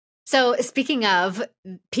So speaking of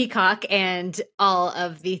Peacock and all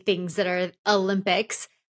of the things that are Olympics,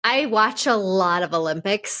 I watch a lot of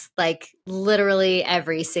Olympics, like literally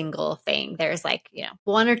every single thing. There's like,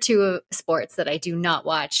 one or two sports that I do not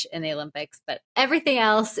watch in the Olympics, but everything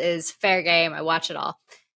else is fair game. I watch it all.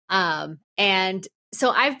 And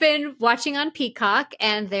so I've been watching on Peacock,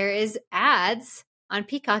 and there is ads on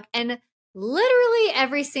Peacock, and literally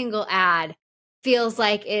every single ad feels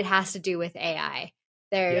like it has to do with AI.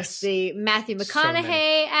 There's the Matthew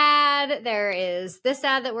McConaughey ad. There is this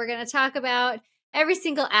ad that we're going to talk about. Every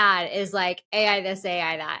single ad is like AI this,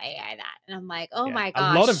 AI that, AI that. And I'm like, oh my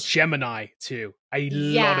gosh. A lot of Gemini too. A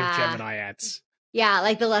lot of Gemini ads. Yeah,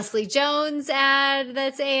 like the Leslie Jones ad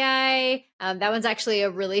that's AI. That one's actually a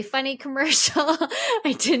really funny commercial.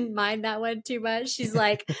 I didn't mind that one too much. She's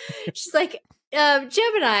like,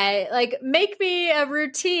 Gemini, like, make me a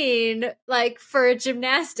routine, like, for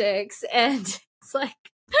gymnastics. And it's like,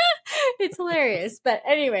 it's hilarious. But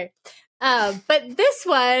anyway, but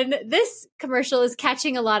this commercial is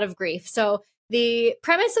catching a lot of grief. So the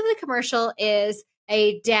premise of the commercial is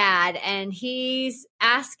a dad, and he's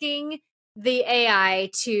asking the AI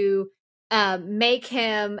to make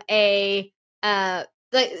him help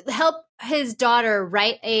his daughter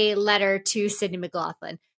write a letter to Sydney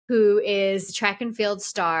McLaughlin, who is a track and field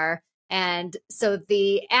star. And so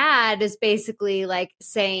the ad is basically like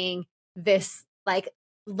saying this like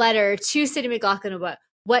letter to Sydney McLaughlin about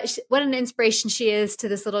what an inspiration she is to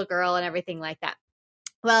this little girl and everything like that.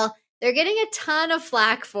 Well, they're getting a ton of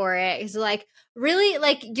flack for it. It's like, really,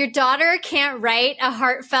 like, your daughter can't write a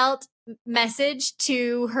heartfelt message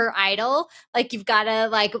to her idol? Like, you've got to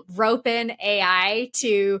like rope in AI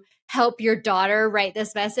to help your daughter write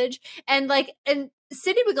this message. And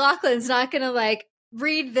Sydney McLaughlin's not going to like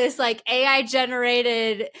read this like AI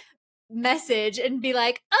generated message and be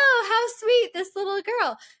like, oh, how sweet, this little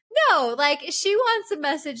girl. No, like, she wants a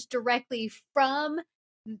message directly from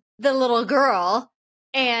the little girl.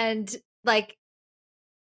 And like,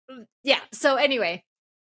 yeah. So anyway,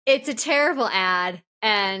 it's a terrible ad,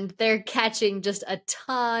 and they're catching just a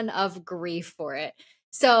ton of grief for it.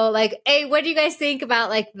 So like, hey, what do you guys think about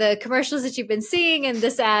like the commercials that you've been seeing and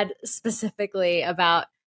this ad specifically about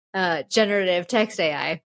generative text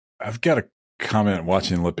AI? I've got a comment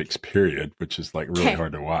watching Olympics period, which is like really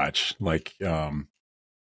hard to watch. Like,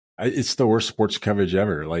 it's the worst sports coverage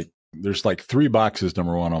ever. Like, there's like 3 boxes,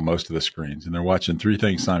 number one, on most of the screens, and they're watching 3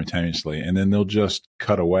 things simultaneously, and then they'll just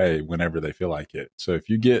cut away whenever they feel like it. So if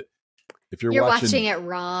you're watching it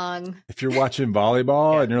wrong. If you're watching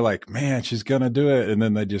volleyball and you're like, man, she's gonna do it, and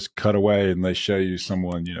then they just cut away and they show you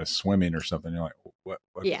someone, swimming or something, you're like, what?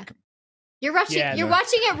 Yeah. You're watching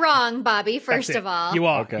it wrong, Bobby, first of all. You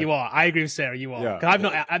are. Okay. You are. I agree with Sarah. You are.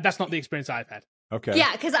 Yeah. That's not the experience I've had. Okay.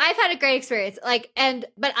 Yeah, because I've had a great experience.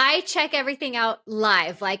 But I check everything out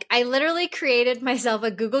live. Like, I literally created myself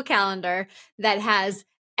a Google Calendar that has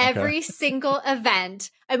every single event.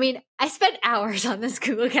 I mean, I spent hours on this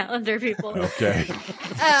Google Calendar, people. Okay.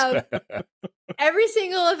 Every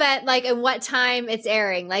single event, like, and what time it's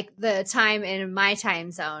airing, like the time in my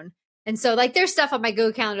time zone. And so, like, there's stuff on my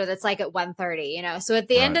Google Calendar that's like at 1:30, So at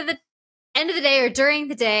the end of the day or during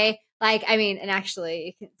the day, like, I mean, and actually,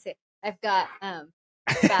 you can see I've got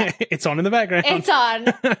it's on in the background. It's on.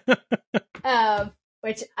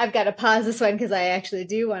 Which I've got to pause this one because I actually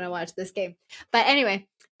do want to watch this game. But anyway,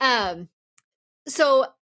 so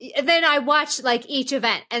then I watch like each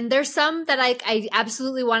event, and there's some that I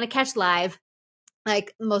absolutely want to catch live,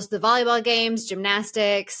 like most of the volleyball games,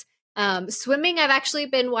 gymnastics, swimming. I've actually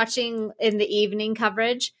been watching in the evening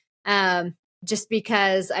coverage, just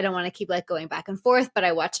because I don't want to keep like going back and forth. But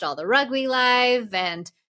I watched all the rugby live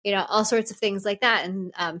and all sorts of things like that,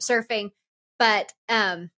 and surfing. But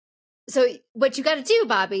so what you got to do,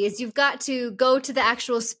 Bobby, is you've got to go to the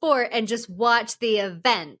actual sport and just watch the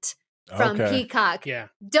event from Peacock. Yeah.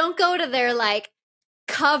 Don't go to their like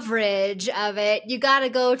coverage of it. You got to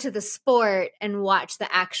go to the sport and watch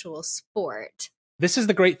the actual sport. This is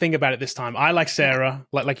the great thing about it this time. I, like Sarah,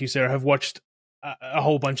 like you, Sarah, have watched a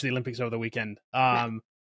whole bunch of the Olympics over the weekend.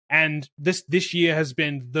 And this year has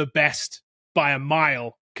been the best by a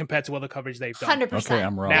mile compared to other coverage they've done. 100%. Okay,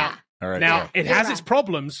 I'm wrong. Yeah. All right. Now, it has its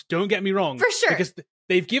problems, don't get me wrong. For sure. Because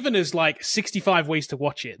they've given us like 65 ways to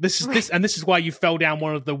watch it. This is why you fell down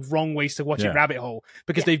one of the wrong ways to watch it rabbit hole,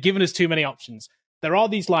 because they've given us too many options. There are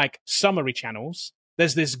these like summary channels.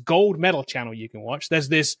 There's this gold medal channel you can watch. There's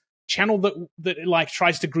this channel that like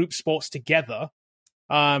tries to group sports together.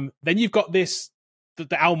 Then you've got the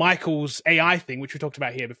Al Michaels AI thing, which we talked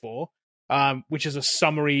about here before, which is a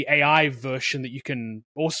summary AI version that you can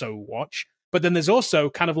also watch. But then there's also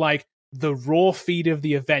kind of like the raw feed of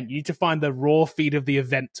the event. You need to find the raw feed of the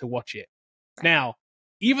event to watch it. Right. Now,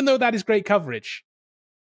 even though that is great coverage,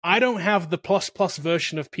 I don't have the plus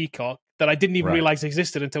version of Peacock that I didn't even realize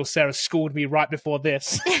existed until Sarah schooled me right before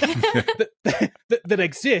this that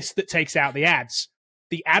exists, that takes out the ads.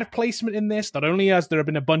 The ad placement in this, not only has there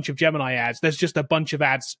been a bunch of Gemini ads, there's just a bunch of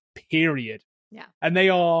ads, period. Yeah. And they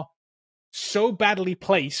are so badly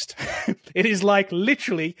placed. It is like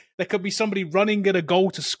literally there could be somebody running at a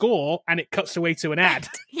goal to score and it cuts away to an ad.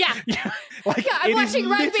 Yeah. Like, I'm watching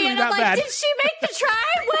rugby and I'm like, bad. did she make the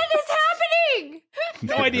try? What is happening?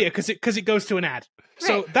 No idea, because it goes to an ad.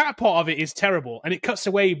 So that part of it is terrible. And it cuts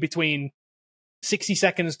away between 60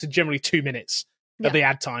 seconds to generally 2 minutes of the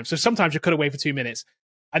ad time. So sometimes you cut away for 2 minutes.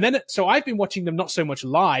 And then, so I've been watching them not so much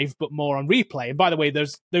live, but more on replay. And by the way,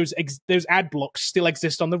 those ad blocks still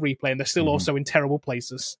exist on the replay, and they're still also in terrible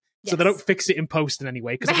places. Yes. So they don't fix it in post in any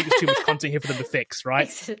way, because I think it's too much content here for them to fix, right?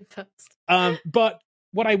 Fix it in post. But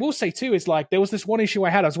what I will say too is, like, there was this one issue I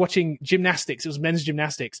had. I was watching gymnastics. It was men's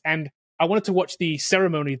gymnastics, and I wanted to watch the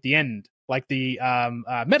ceremony at the end, like the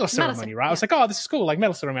medal ceremony, right? I was like, oh, this is cool, like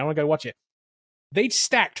medal ceremony. I want to go watch it. They'd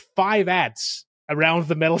stacked 5 ads around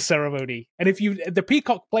the medal ceremony. And if the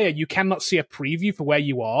Peacock player, you cannot see a preview for where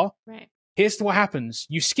you are. Right. Here's what happens.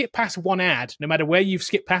 You skip past one ad, no matter where you've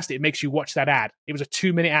skipped past it, it makes you watch that ad. It was a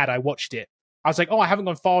 2-minute ad. I watched it. I was like, oh, I haven't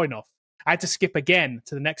gone far enough. I had to skip again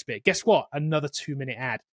to the next bit. Guess what? Another 2-minute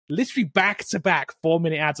ad. Literally back to back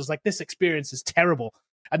 4-minute ads. I was like, this experience is terrible.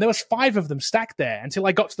 And there was 5 of them stacked there until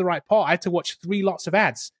I got to the right part. I had to watch 3 lots of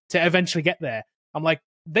ads to eventually get there. I'm like,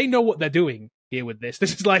 they know what they're doing here with this.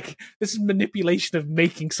 This is manipulation of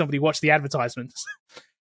making somebody watch the advertisements.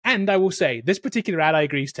 And I will say, this particular ad, I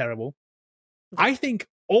agree, is terrible. I think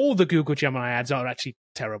all the Google Gemini ads are actually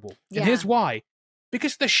terrible. And here's why.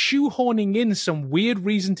 Because they're shoehorning in some weird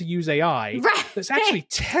reason to use AI that's actually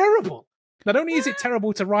terrible. Not only is it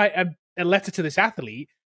terrible to write a letter to this athlete,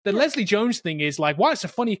 the Leslie Jones thing is like, while it's a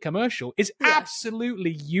funny commercial, is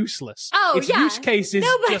absolutely useless. Oh, its use case is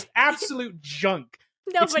just absolute junk.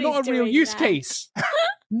 It's not a real use case.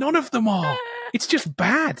 None of them are. It's just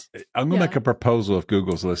bad. I'm going to make a proposal if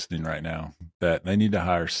Google's listening right now that they need to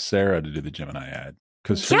hire Sarah to do the Gemini ad,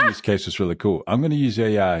 because her use case is really cool. I'm going to use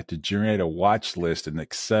AI to generate a watch list in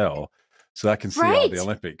Excel so I can see all the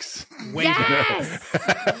Olympics. Yes.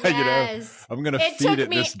 I'm going to feed it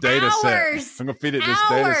this data set. I'm going to feed it this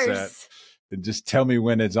data set and just tell me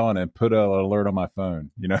when it's on and put an alert on my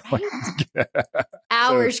phone.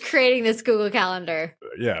 Hours creating this Google Calendar.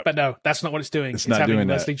 Yeah. But no, that's not what it's doing. It's not having doing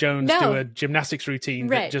Leslie Jones do a gymnastics routine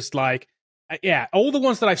that just like, all the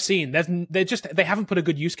ones that I've seen, they haven't put a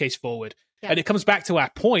good use case forward. Yeah. And it comes back to our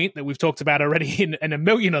point that we've talked about already in a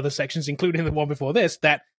million other sections, including the one before this,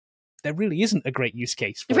 that there really isn't a great use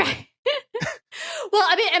case for it. Well,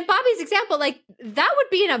 I mean, and Bobby's example, like, that would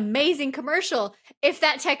be an amazing commercial if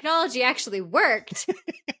that technology actually worked.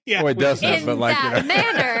 Well, it doesn't, but like that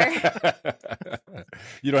manner.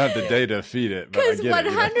 You don't have the data to feed it. Because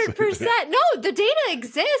 100%. No, the data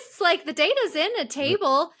exists. Like, the data's in a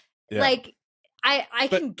table. Like, I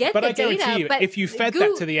can get the data. You, but if you fed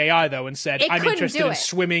that to the AI, though, and said, I'm interested in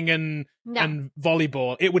swimming and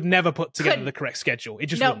volleyball, it would never put together the correct schedule. It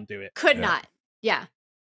just wouldn't do it. Could not. Yeah.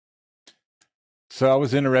 So I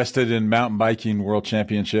was interested in mountain biking world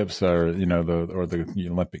championships, or the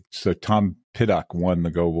Olympics. So Tom Pidcock won the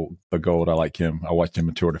gold. I like him. I watched him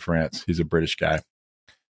in Tour de France. He's a British guy.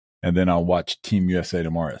 And then I'll watch Team USA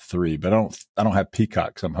tomorrow at 3. But I don't have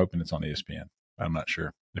Peacock, so I'm hoping it's on ESPN. I'm not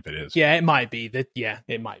sure if it is. Yeah, it might be.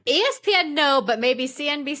 It might be. ESPN, no, but maybe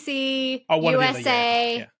CNBC,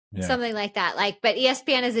 USA. Something like that. But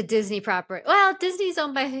ESPN is a Disney property. Well, Disney's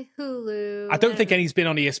owned by Hulu. I don't think any's been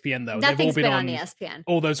on ESPN, though. Nothing's They've all been on ESPN.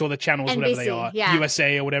 All those other channels, NBC, whatever they are.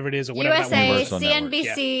 USA or whatever it is, or whatever USA,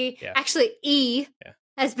 CNBC. Actually,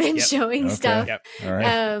 has been showing stuff. Yep. All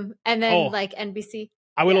right. And then NBC.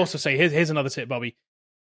 I will also say, here's another tip, Bobby.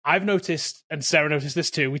 I've noticed, and Sarah noticed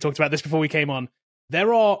this too, we talked about this before we came on,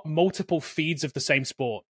 there are multiple feeds of the same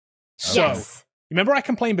sport. So, remember I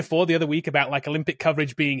complained before the other week about Olympic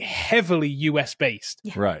coverage being heavily US based?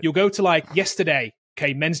 Yeah. Right. You'll go to yesterday,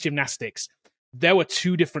 men's gymnastics. There were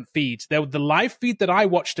 2 different feeds. There was the live feed that I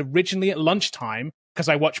watched originally at lunchtime, because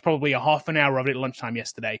I watched probably a half an hour of it at lunchtime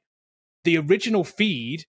yesterday. The original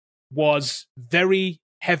feed was very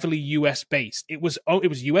heavily US based. It was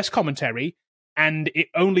US commentary, and it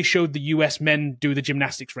only showed the US men do the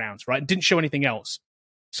gymnastics rounds, right? It didn't show anything else.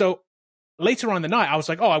 So later on in the night, I was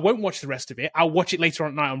like, I won't watch the rest of it. I'll watch it later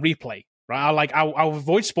on at night on replay, right? I'll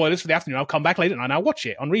avoid spoilers for the afternoon. I'll come back later at night and I'll watch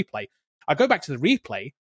it on replay. I go back to the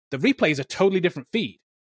replay. The replay is a totally different feed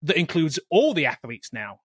that includes all the athletes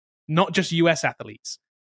now. not just US athletes.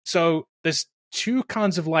 So there's two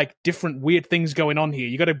kinds of like different weird things going on here.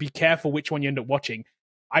 You got to be careful which one you end up watching.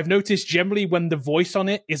 I've noticed generally when the voice on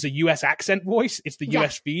it is a US accent voice, it's the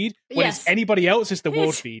US feed. When it's anybody else, it's the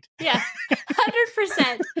world feed. Yeah,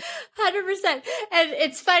 100%. 100%. And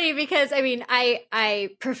it's funny because, I mean,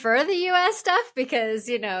 I prefer the US stuff because,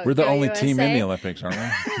 you know. We're the only USA. team in the Olympics, aren't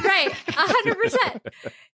we? Right, 100%.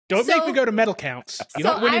 Don't make me go to medal counts. You're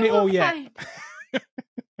not winning it all yet.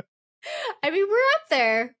 I mean, we're up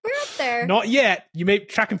there. We're up there. Not yet. You may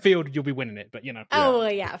track and field, you'll be winning it, but you know. Oh,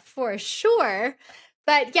 well, yeah, for sure.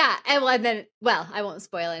 But yeah, and then, I won't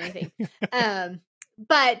spoil anything.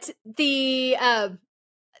 But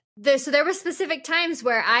so there were specific times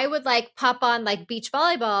where I would like pop on like beach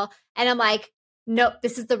volleyball and I'm like, nope,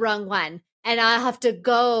 this is the wrong one. And I'll have to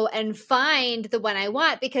go and find the one I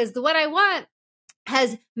want because the one I want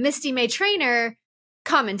has Misty May Trainer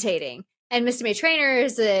commentating. And Misty May Trainer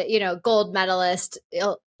is a, you know, gold medalist,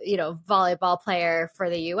 you know, volleyball player for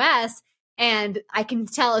the US. And I can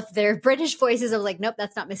tell if they're British voices. I was like, nope,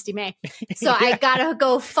 that's not Misty May. So I gotta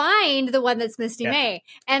go find the one that's Misty May.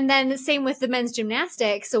 And then the same with the men's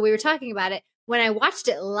gymnastics. So we were talking about it. When I watched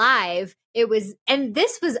it live, and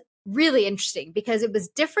this was really interesting because it was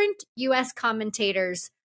different US commentators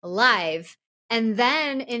live. And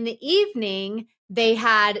then in the evening, they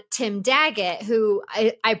had Tim Daggett, who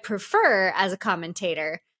I prefer as a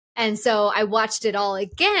commentator. And so I watched it all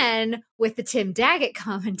again with the Tim Daggett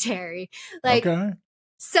commentary. Like,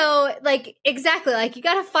 so like, exactly. Like you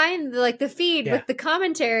got to find the feed with the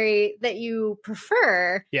commentary that you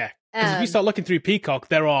prefer. Yeah. Because if you start looking through Peacock,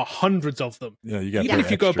 there are hundreds of them. Yeah, you got even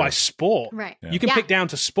if you go by sport, right? You can pick down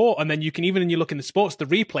to sport, and then you can even when you look in the sports, the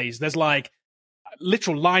replays. There's like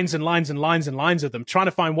literal lines and lines and lines and lines of them. Trying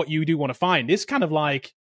to find what you do want to find. It's kind of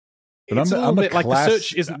like. But I'm the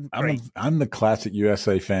search isn't. I'm the classic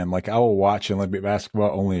USA fan. Like I will watch Olympic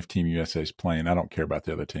basketball only if Team USA is playing. I don't care about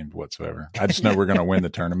the other teams whatsoever. I just know we're going to win the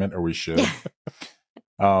tournament, or we should.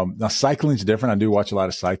 Now cycling's different. I do watch a lot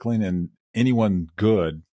of cycling, and anyone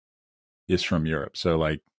good is from Europe. So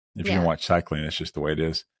like if you can watch cycling, it's just the way it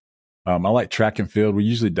is. I like track and field. We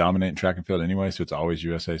usually dominate in track and field anyway, so it's always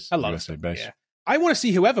USA based. Yeah. I want to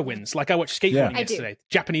see whoever wins. Like I watched skateboarding yesterday.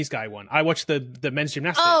 Japanese guy won. I watched the men's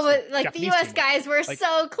gymnastics. Oh, but like the US guys were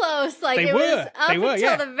so close. Like it was up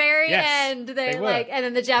until the very end. They like, and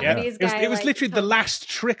then the Japanese guy. It was literally the last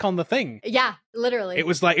trick on the thing. Yeah, literally. It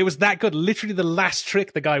was that good. Literally the last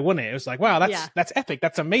trick, the guy won it. It was like, wow, that's epic.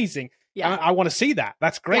 That's amazing. Yeah, I want to see that.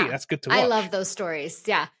 That's great. That's good to watch. I love those stories.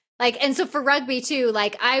 Yeah. Like, and so for rugby too,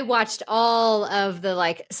 like I watched all of the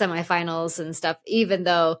like semifinals and stuff, even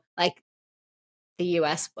though like the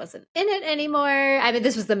US wasn't in it anymore. I mean,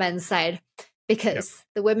 this was the men's side because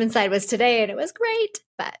the women's side was today and it was great.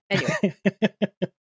 But anyway.